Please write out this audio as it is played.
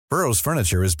Burrow's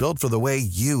furniture is built for the way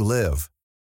you live.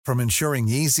 From ensuring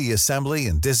easy assembly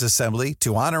and disassembly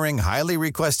to honoring highly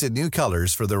requested new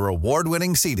colors for their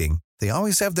award-winning seating, they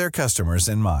always have their customers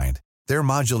in mind. Their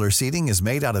modular seating is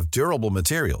made out of durable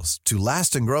materials to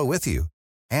last and grow with you.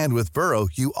 And with Burrow,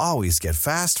 you always get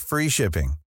fast, free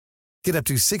shipping. Get up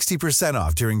to 60%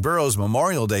 off during Burrow's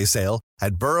Memorial Day sale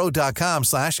at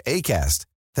burrow.com/ACAST.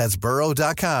 That's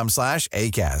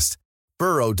burrow.com/ACAST.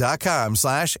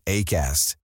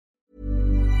 burrow.com/ACAST.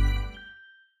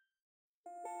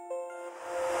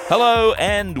 Hello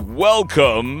and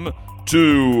welcome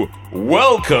to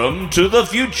the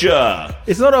Future.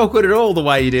 It's not awkward at all the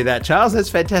way you do that, Charles. That's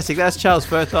fantastic. That's Charles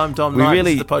Firth. I'm Dom Knight.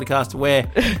 This is the podcast where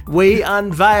we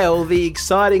unveil the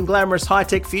exciting, glamorous,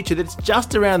 high-tech future that's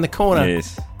just around the corner.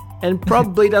 Yes. And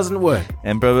probably doesn't work.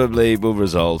 And probably will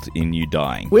result in you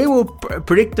dying. We will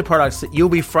predict the products that you'll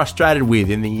be frustrated with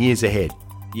in the years ahead.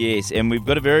 Yes, and we've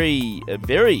got a very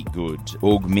good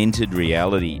augmented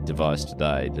reality device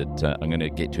today that I'm going to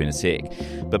get to in a sec.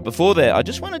 But before that, I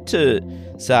just wanted to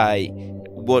say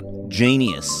what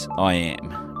genius I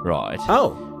am, right?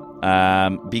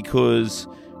 Oh. Because,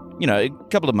 a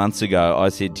couple of months ago, I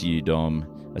said to you, Dom,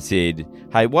 hey,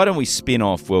 why don't we spin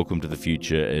off Welcome to the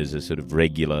Future as a sort of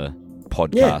regular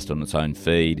podcast on its own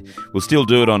feed. We'll still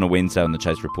do it on a Wednesday on the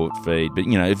Chase Report feed, but,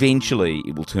 eventually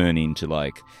it will turn into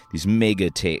like this mega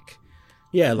tech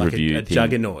review a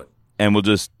juggernaut. And we'll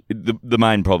just, the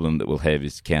main problem that we'll have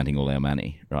is counting all our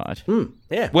money, right?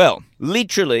 Yeah. Well,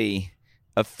 literally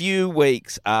a few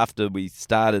weeks after we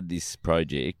started this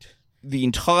project, the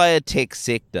entire tech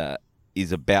sector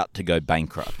is about to go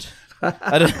bankrupt.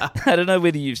 I don't know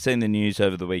whether you've seen the news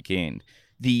over the weekend.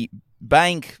 The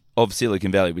Bank of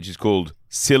Silicon Valley, which is called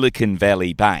Silicon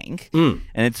Valley Bank, and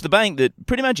it's the bank that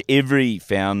pretty much every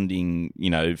founding,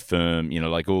 firm,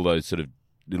 like all those sort of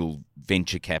little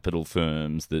venture capital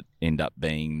firms that end up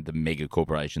being the mega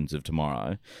corporations of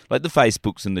tomorrow, like the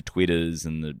Facebooks and the Twitters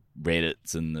and the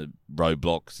Reddits and the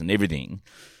Roblox and everything,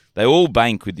 they all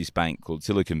bank with this bank called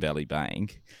Silicon Valley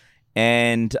Bank.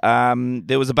 And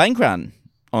there was a bank run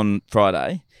on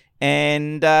Friday,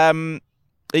 and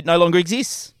it no longer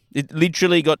exists. It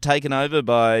literally got taken over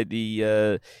by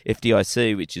the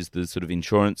FDIC, which is the sort of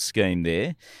insurance scheme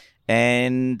there,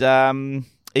 and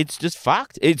it's just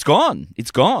fucked. It's gone.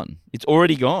 It's gone. It's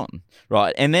already gone,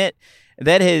 right? And that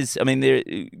has,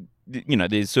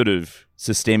 there's sort of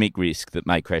systemic risk that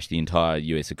may crash the entire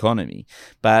US economy,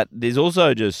 but there's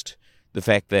also just the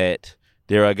fact that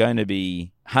there are going to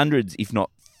be hundreds, if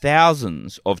not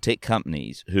thousands, of tech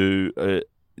companies who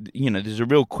there's a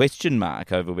real question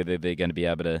mark over whether they're going to be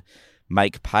able to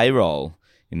make payroll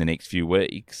in the next few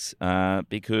weeks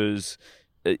because,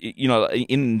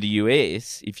 in the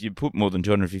US, if you put more than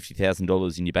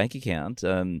 $250,000 in your bank account,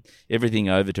 everything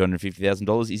over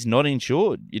 $250,000 is not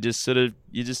insured. You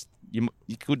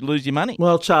could lose your money.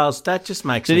 Well, Charles, that just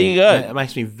makes it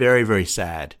makes me very, very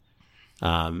sad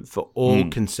for all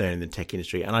concerned in the tech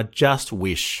industry. And I just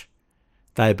wish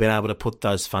they've been able to put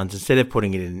those funds, instead of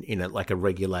putting it in a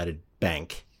regulated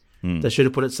bank, they should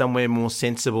have put it somewhere more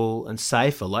sensible and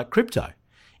safer, like crypto.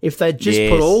 If they just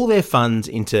put all their funds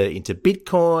into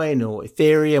Bitcoin or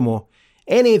Ethereum or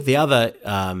any of the other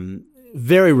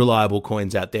very reliable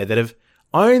coins out there that have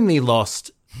only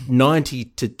lost 90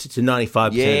 to 95%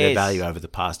 of their value over the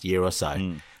past year or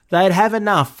so, they'd have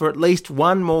enough for at least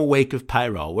one more week of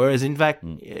payroll, whereas, in fact,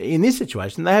 in this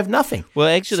situation, they have nothing. Well,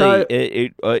 actually,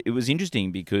 it was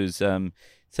interesting because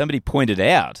somebody pointed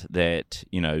out that,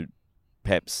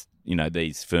 perhaps,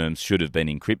 these firms should have been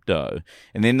in crypto.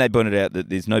 And then they pointed out that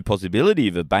there's no possibility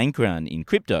of a bank run in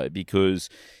crypto because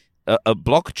a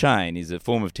blockchain is a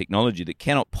form of technology that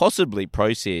cannot possibly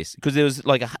process, because there was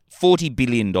like $40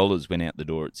 billion went out the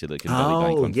door at Silicon Valley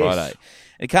Bank on Friday.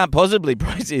 It can't possibly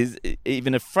process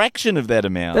even a fraction of that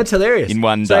amount. That's hilarious. In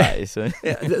one day. So.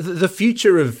 The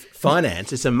future of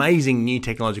finance, this amazing new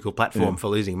technological platform for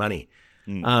losing money,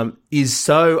 is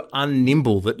so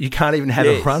unnimble that you can't even have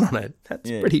a run on it. That's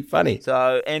pretty funny.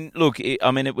 So, and look,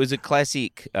 it was a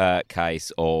classic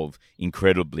case of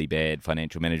incredibly bad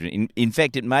financial management. In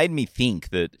fact, it made me think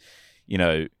that,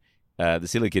 the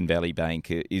Silicon Valley Bank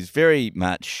is very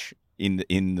much in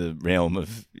the realm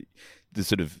of the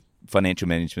sort of financial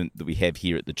management that we have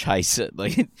here at the Chase.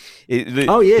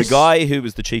 The guy who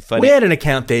was the chief we had an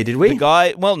account there, did we? The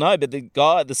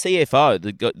CFO,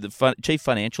 the chief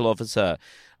financial officer,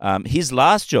 his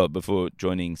last job before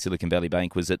joining Silicon Valley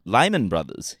Bank was at Lehman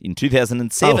Brothers in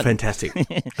 2007. Oh, fantastic.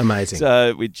 Amazing.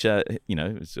 So, which,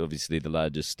 is obviously the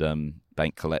largest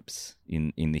bank collapse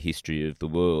in the history of the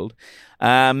world.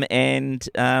 And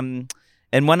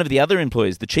one of the other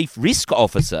employees, the chief risk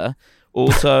officer,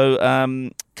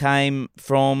 also came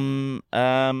from,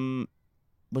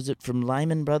 was it from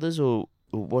Lehman Brothers or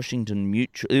Washington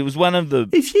Mutual? It was one of the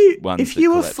If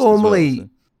you were formerly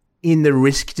in the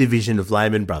risk division of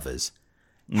Lehman Brothers,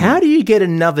 how do you get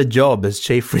another job as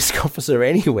chief risk officer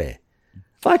anywhere?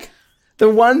 Like, the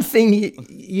one thing,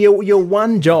 your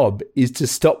one job is to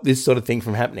stop this sort of thing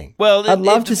from happening. Well, I'd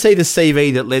love to see the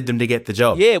CV that led them to get the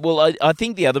job. Yeah, well, I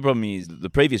think the other problem is the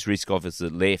previous risk officer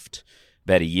left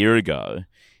about a year ago,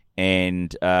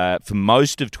 and for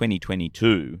most of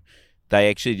 2022, they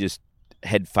actually just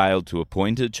had failed to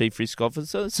appoint a chief risk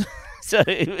officer. So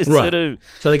it was sort of...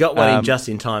 So they got one in just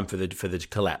in time for the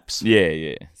collapse.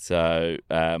 Yeah. So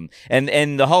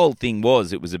and the whole thing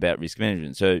was, it was about risk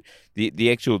management. So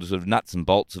the actual sort of nuts and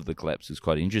bolts of the collapse was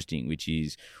quite interesting, which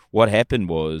is what happened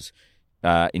was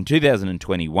in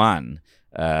 2021,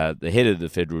 the head of the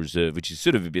Federal Reserve, which is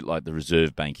sort of a bit like the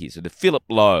Reserve Bank here, so the Philip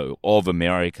Lowe of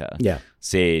America,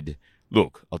 said,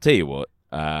 look, I'll tell you what,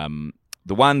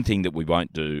 the one thing that we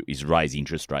won't do is raise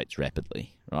interest rates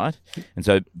rapidly, right? And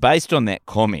so based on that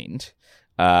comment,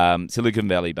 Silicon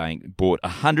Valley Bank bought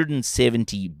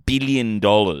 $170 billion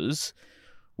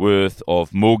worth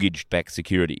of mortgage-backed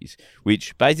securities,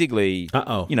 which basically,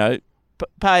 paid,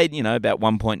 about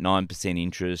 1.9%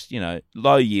 interest,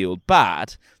 low yield.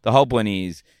 But the whole point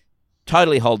is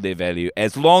totally hold their value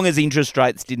as long as interest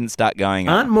rates didn't start going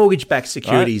up. Aren't mortgage-backed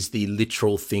securities the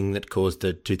literal thing that caused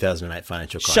the 2008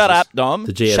 financial crisis? Shut up, Dom.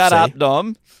 The GFC? Shut up,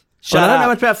 Dom. I don't know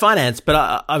much about finance,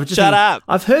 but I've just shut up.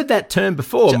 I've heard that term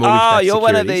before. You're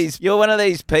one of these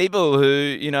people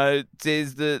who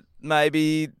says that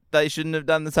maybe they shouldn't have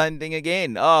done the same thing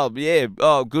again. Oh yeah.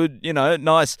 Oh good.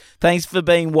 Nice. Thanks for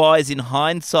being wise in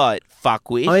hindsight,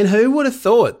 fuckwit. I mean, who would have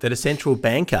thought that a central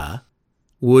banker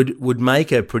would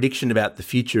make a prediction about the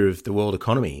future of the world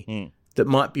economy that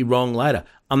might be wrong later,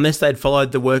 unless they'd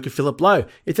followed the work of Philip Lowe.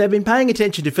 If they'd been paying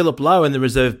attention to Philip Lowe and the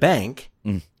Reserve Bank,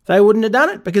 they wouldn't have done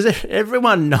it, because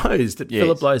everyone knows that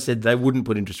Philip Lowe said they wouldn't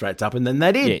put interest rates up, and then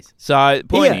they did. Yes. So the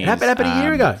point is, it happened a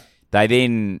year ago. They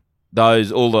then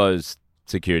all those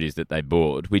securities that they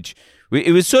bought, which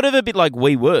it was sort of a bit like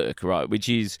WeWork, right? Which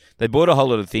is they bought a whole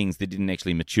lot of things that didn't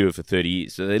actually mature for 30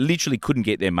 years, so they literally couldn't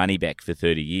get their money back for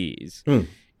 30 years.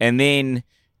 And then,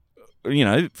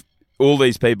 all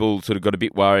these people sort of got a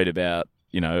bit worried about,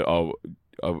 I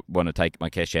want to take my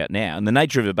cash out now. And the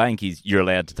nature of a bank is you're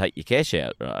allowed to take your cash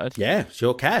out, right? Yeah, it's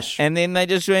your cash. And then they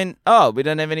just went, we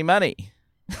don't have any money.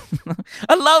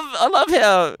 I love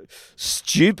how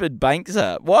stupid banks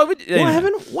are. Why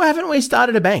haven't we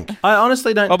started a bank? I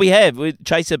honestly don't. Oh, we have.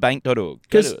 Chaserbank.org.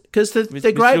 Because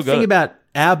the great thing about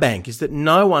our bank is that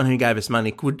no one who gave us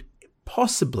money could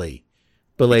possibly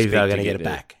believe they were going to get it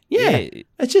back. Yeah.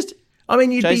 It's just, I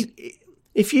mean,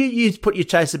 if you put your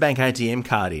Chaser Bank ATM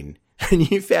card in and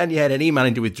you found you had any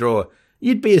money to withdraw,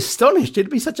 you'd be astonished.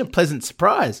 It'd be such a pleasant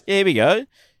surprise. Here we go.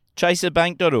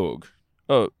 Chaserbank.org.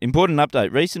 Oh, important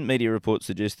update. Recent media reports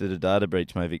suggest that a data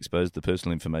breach may have exposed the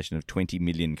personal information of 20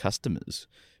 million customers.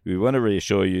 We want to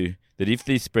reassure you that if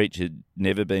this breach had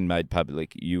never been made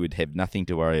public, you would have nothing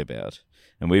to worry about,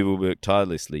 and we will work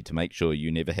tirelessly to make sure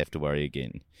you never have to worry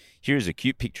again. Here is a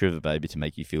cute picture of a baby to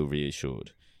make you feel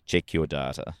reassured. Check your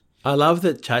data. I love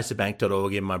that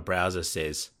chaserbank.org in my browser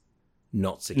says,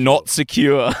 not secure. Not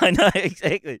secure. I know,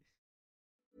 exactly.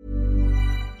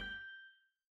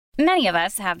 Many of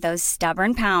us have those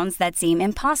stubborn pounds that seem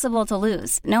impossible to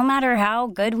lose, no matter how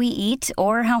good we eat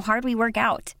or how hard we work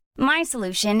out. My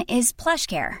solution is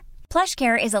PlushCare.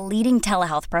 PlushCare is a leading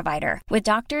telehealth provider with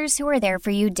doctors who are there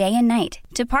for you day and night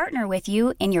to partner with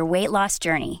you in your weight loss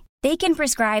journey. They can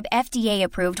prescribe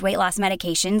FDA-approved weight loss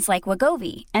medications like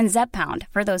Wegovy and Zepbound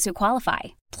for those who qualify.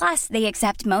 Plus, they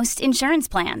accept most insurance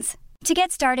plans. To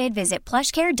get started, visit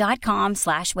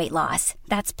plushcare.com/weightloss.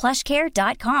 That's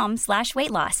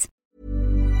plushcare.com/weightloss.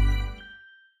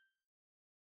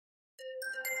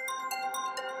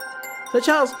 So,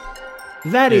 Charles,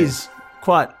 that is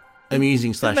quite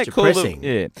amusing /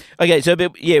 depressing. Okay, so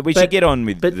we should get on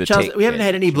with the Charles, tech. we haven't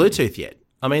had any Bluetooth yet.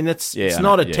 I mean, it's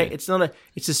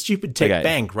a stupid tech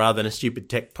bank rather than a stupid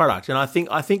tech product. And I think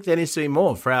there needs to be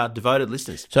more for our devoted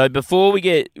listeners. So before we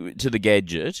get to the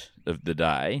gadget of the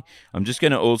day, I'm just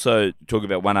going to also talk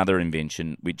about one other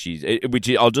invention, which is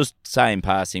I'll just say in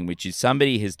passing, which is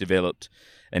somebody has discovered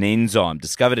an enzyme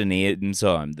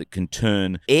that can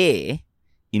turn air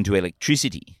into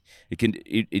electricity.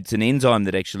 It's an enzyme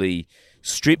that actually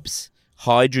strips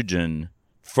hydrogen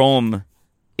from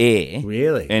air.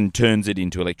 Really? And turns it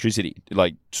into electricity,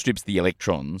 like strips the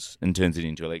electrons and turns it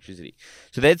into electricity.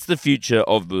 So that's the future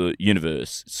of the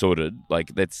universe sorted.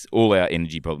 Like that's all our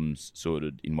energy problems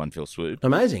sorted in one fell swoop.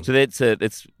 Amazing. So that's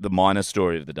the minor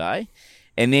story of the day.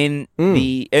 And then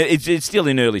it's still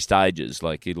in early stages.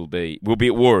 Like we'll be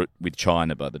at war with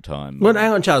China by the time. Well,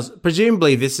 hang on, Charles.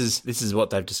 Presumably this is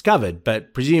what they've discovered,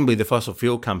 but presumably the fossil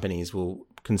fuel companies will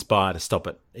conspire to stop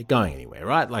it going anywhere,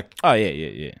 right? Like, oh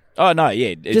yeah. Oh no,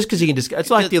 yeah. Just because you can, it's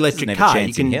like the electric car.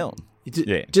 You can,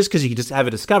 yeah. Just because you can just have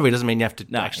a discovery doesn't mean you have to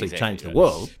change the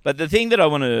world. But the thing that I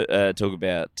want to talk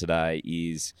about today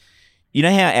is, you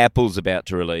know how Apple's about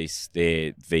to release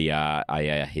their VR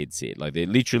AR headset? Like they're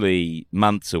literally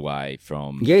months away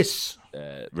from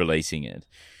releasing it.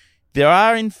 There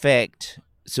are, in fact,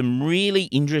 some really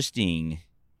interesting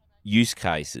use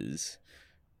cases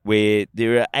where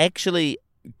there are actually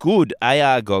good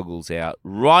AR goggles out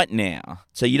right now.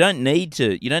 So you don't need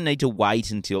to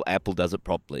wait until Apple does it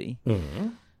properly. Mm-hmm.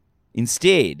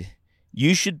 Instead,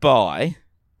 you should buy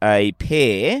a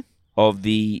pair of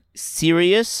the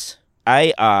Sirius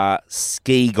AR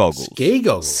ski goggles.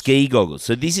 Ski goggles.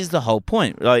 So this is the whole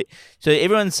point. Right? So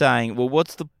everyone's saying, well,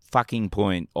 what's the fucking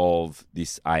point of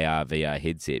this AR VR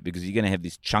headset? Because you're going to have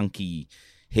this chunky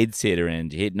headset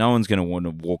around your head. No one's going to want to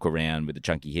walk around with a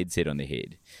chunky headset on their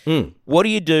head. What do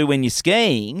you do when you're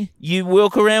skiing? You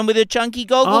walk around with a chunky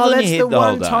goggles on your head the whole day. Oh,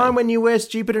 that's the one time when you wear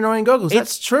stupid, annoying goggles.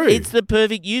 That's true. It's the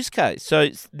perfect use case. So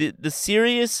the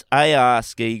Sirius AR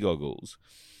ski goggles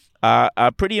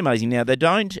are pretty amazing. Now, they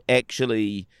don't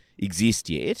actually exist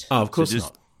yet. Oh, of course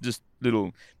not. Just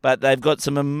little, but they've got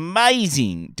some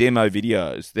amazing demo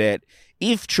videos that,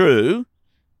 if true,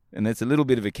 and that's a little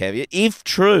bit of a caveat, if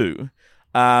true,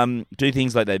 do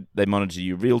things like they monitor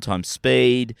your real-time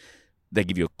speed, they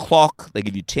give you a clock, they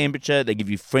give you temperature, they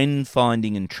give you friend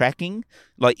finding and tracking,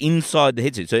 like inside the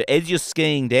headset. So as you're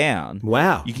skiing down,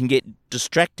 wow, you can get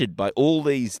distracted by all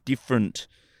these different,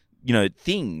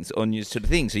 things on your sort of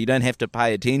thing. So you don't have to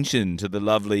pay attention to the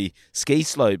lovely ski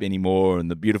slope anymore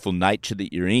and the beautiful nature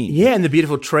that you're in. Yeah, and the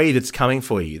beautiful tree that's coming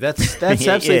for you. That's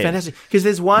absolutely fantastic. Because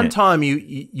there's one time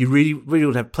you really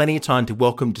would have plenty of time to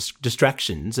welcome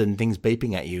distractions and things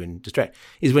beeping at you and distract,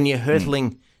 is when you're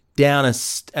hurtling down a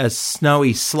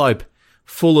snowy slope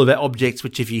full of objects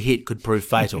which, if you hit, could prove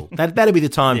fatal. That'd be the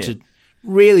time to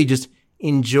really just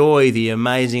enjoy the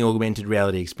amazing augmented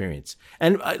reality experience.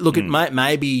 And look,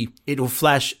 maybe it'll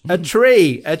flash a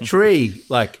tree,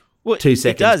 like 2 seconds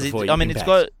it does. before I mean, it's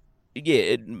got,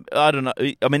 I don't know.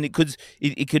 I mean,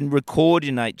 it can record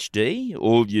in HD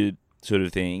all your sort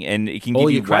of thing, and it can give all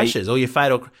you your crashes, all your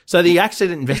fatal. So the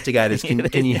accident investigators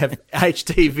can you have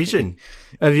HD vision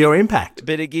of your impact.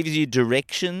 But it gives you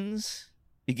directions.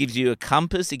 It gives you a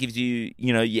compass. It gives you,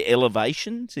 your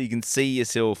elevation, so you can see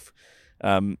yourself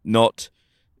not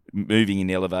moving in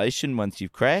elevation once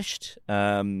you've crashed.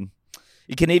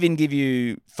 It can even give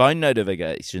you phone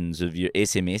notifications of your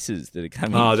SMSs that are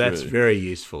coming through. Oh, that's very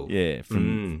useful. Yeah,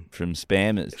 from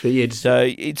spammers. So,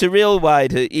 so it's a real way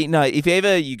to, if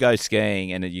ever you go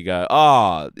skiing and you go,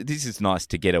 oh, this is nice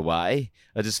to get away.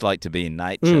 I just like to be in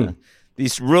nature.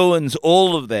 This ruins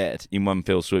all of that in one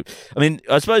fell swoop. I mean,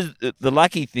 I suppose the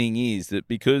lucky thing is that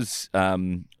because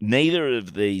neither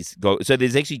of these goggles, so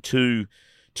there's actually two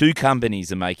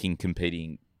companies are making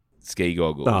competing ski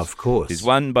goggles. Oh, of course. There's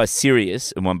one by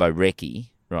Sirius and one by Recce,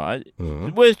 right?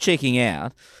 Mm-hmm. Worth checking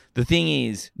out. The thing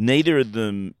is, neither of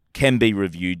them can be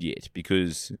reviewed yet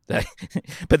because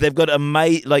but they've got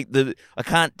I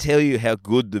can't tell you how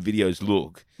good the videos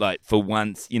look. Like for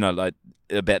once, like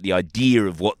about the idea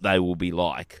of what they will be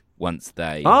like once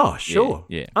they. Oh, sure.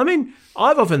 Yeah. I mean,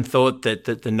 I've often thought that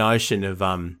the notion of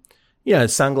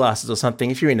sunglasses or something,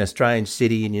 if you're in a strange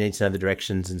city and you need to know the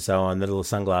directions and so on, the little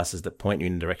sunglasses that point you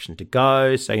in the direction to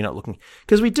go, so you're not looking.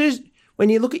 Because when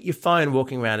you look at your phone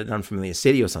walking around an unfamiliar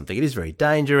city or something, it is very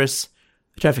dangerous.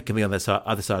 The traffic can be on the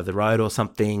other side of the road or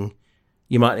something.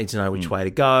 You might need to know which way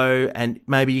to go, and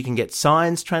maybe you can get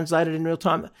signs translated in real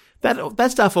time.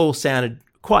 That stuff all sounded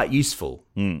quite useful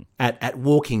at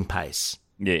walking pace.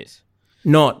 Yes.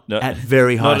 Not at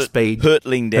very high speed.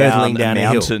 Hurtling down a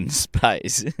mountain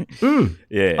space.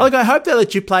 Yeah. Like, I hope they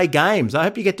let you play games. I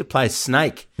hope you get to play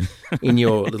Snake in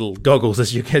your little goggles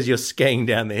as you're skiing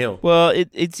down the hill. Well,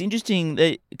 it's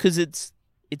interesting because it's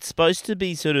supposed to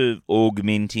be sort of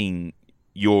augmenting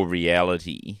your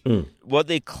reality. What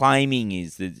they're claiming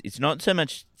is that it's not so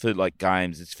much for like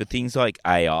games, it's for things like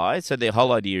AI. So their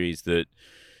whole idea is that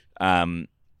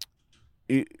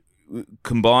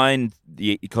combining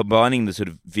the sort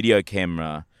of video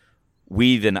camera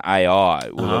with an AI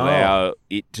will allow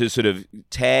it to sort of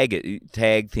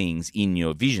tag things in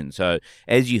your vision. So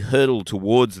as you hurdle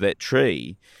towards that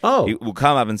tree, it will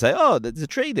come up and say, "Oh, there's a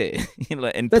tree there,"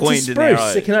 and that's point a an arrow.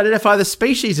 spruce. It can identify the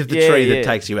species of the tree that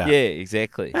takes you out. Yeah,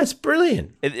 exactly. That's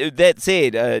brilliant. That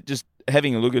said, just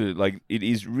having a look at it, like it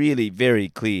is really very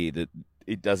clear that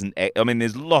it doesn't act. I mean,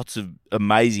 there's lots of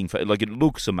amazing, like it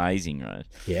looks amazing, right?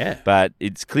 Yeah. But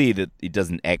it's clear that it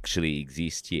doesn't actually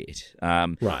exist yet.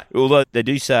 Right. Although they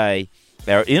do say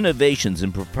our innovations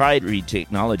and proprietary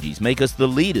technologies make us the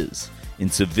leaders in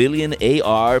civilian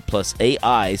AR plus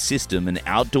AI system and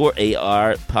outdoor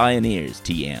AR pioneers,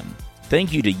 TM.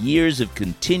 Thank you to years of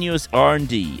continuous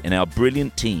R&D and our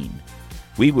brilliant team,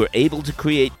 we were able to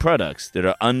create products that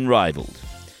are unrivaled.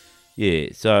 Yeah,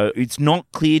 so it's not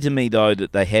clear to me, though,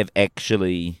 that they have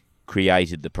actually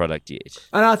created the product yet.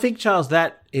 And I think, Charles,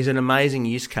 that is an amazing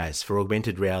use case for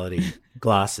augmented reality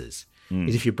glasses.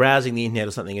 Is if you're browsing the internet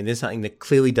or something and there's something that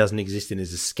clearly doesn't exist and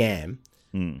is a scam,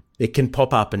 it can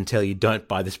pop up and tell you, don't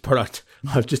buy this product.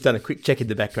 I've just done a quick check in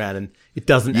the background and it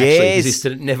doesn't actually exist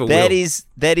and it never will. That is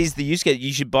the use case.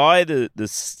 You should buy the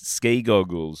ski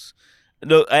goggles.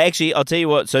 Look, actually, I'll tell you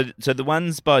what. So the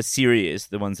ones by Sirius,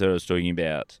 the ones that I was talking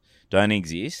about, don't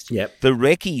exist. Yep. The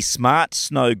Recce Smart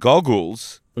Snow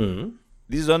goggles,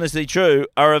 this is honestly true,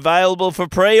 are available for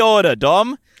pre-order,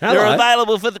 Dom. Hello. They're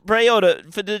available for the pre-order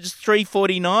for just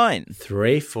 $349.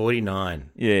 $349.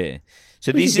 Yeah.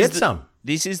 So We can get some.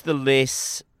 This is the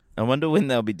less. I wonder when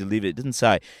they'll be delivered. It didn't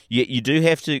say. You do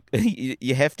have to.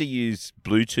 You have to use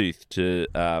Bluetooth to.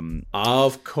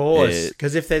 Of course,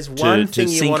 because if there's one thing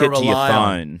you want to rely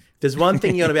on, there's one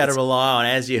thing you want to be able to rely on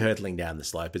as you're hurtling down the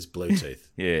slope. It's Bluetooth.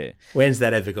 Yeah. When's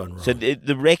that ever gone wrong? So the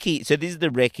Recce. So this is the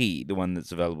Recce, the one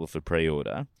that's available for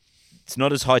pre-order. It's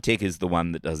not as high tech as the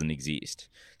one that doesn't exist.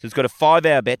 So it's got a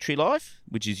 5-hour battery life,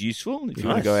 which is useful if you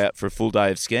want to go out for a full day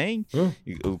of skiing.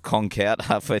 You'll conk out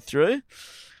halfway through.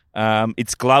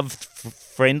 It's glove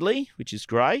friendly, which is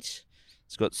great.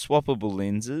 It's got swappable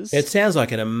lenses. It sounds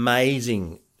like an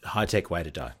amazing high-tech way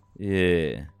to die.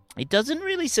 Yeah. It doesn't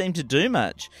really seem to do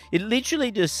much. It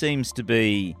literally just seems to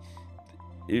be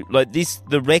like this.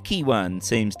 The Recce one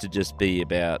seems to just be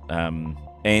about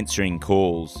answering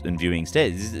calls and viewing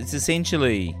stats. It's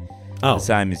essentially the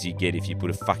same as you get if you put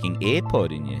a fucking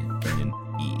AirPod in your ear.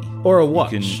 Or a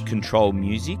watch. You can control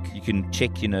music. You can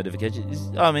check your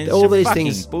notifications. I mean, it's all these fucking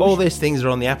things. bullshit. All these things are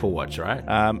on the Apple Watch, right?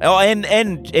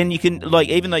 And you can, like,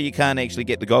 even though you can't actually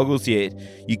get the goggles yet,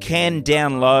 you can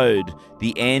download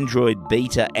the Android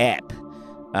Beta app.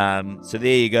 So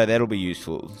there you go. That'll be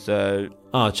useful. So.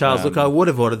 Oh, Charles, look, I would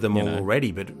have ordered them all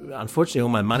already, but unfortunately, all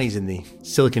my money's in the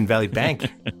Silicon Valley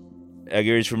Bank. Our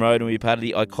Gurus from Road, and we're part of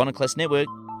the Iconoclast Network.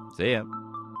 See ya.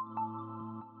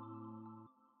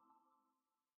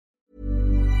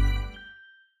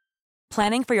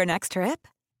 Planning for your next trip?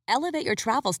 Elevate your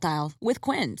travel style with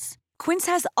Quince. Quince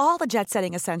has all the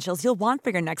jet-setting essentials you'll want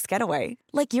for your next getaway,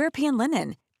 like European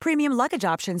linen, premium luggage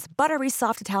options, buttery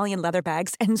soft Italian leather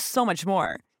bags, and so much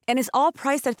more. And is all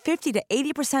priced at 50 to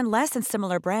 80% less than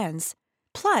similar brands.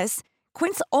 Plus,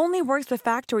 Quince only works with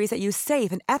factories that use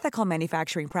safe and ethical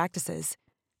manufacturing practices.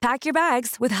 Pack your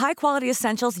bags with high-quality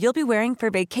essentials you'll be wearing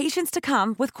for vacations to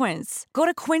come with Quince. Go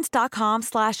to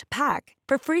quince.com/pack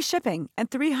for free shipping and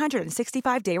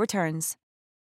 365-day returns.